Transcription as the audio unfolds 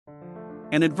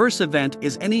An adverse event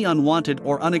is any unwanted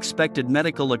or unexpected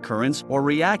medical occurrence or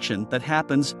reaction that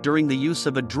happens during the use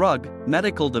of a drug,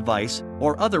 medical device,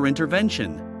 or other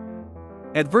intervention.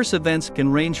 Adverse events can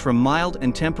range from mild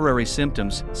and temporary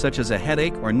symptoms, such as a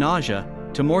headache or nausea,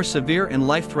 to more severe and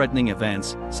life-threatening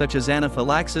events, such as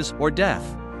anaphylaxis or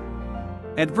death.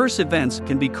 Adverse events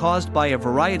can be caused by a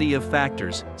variety of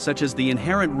factors, such as the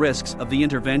inherent risks of the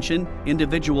intervention,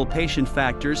 individual patient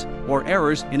factors, or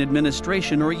errors in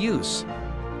administration or use.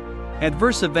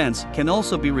 Adverse events can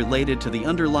also be related to the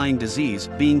underlying disease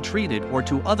being treated or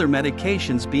to other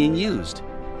medications being used.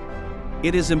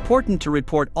 It is important to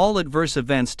report all adverse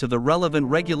events to the relevant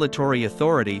regulatory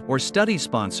authority or study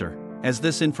sponsor, as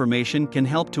this information can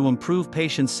help to improve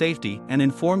patient safety and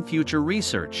inform future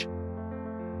research.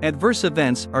 Adverse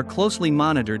events are closely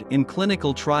monitored in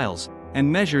clinical trials,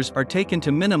 and measures are taken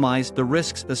to minimize the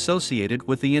risks associated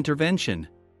with the intervention.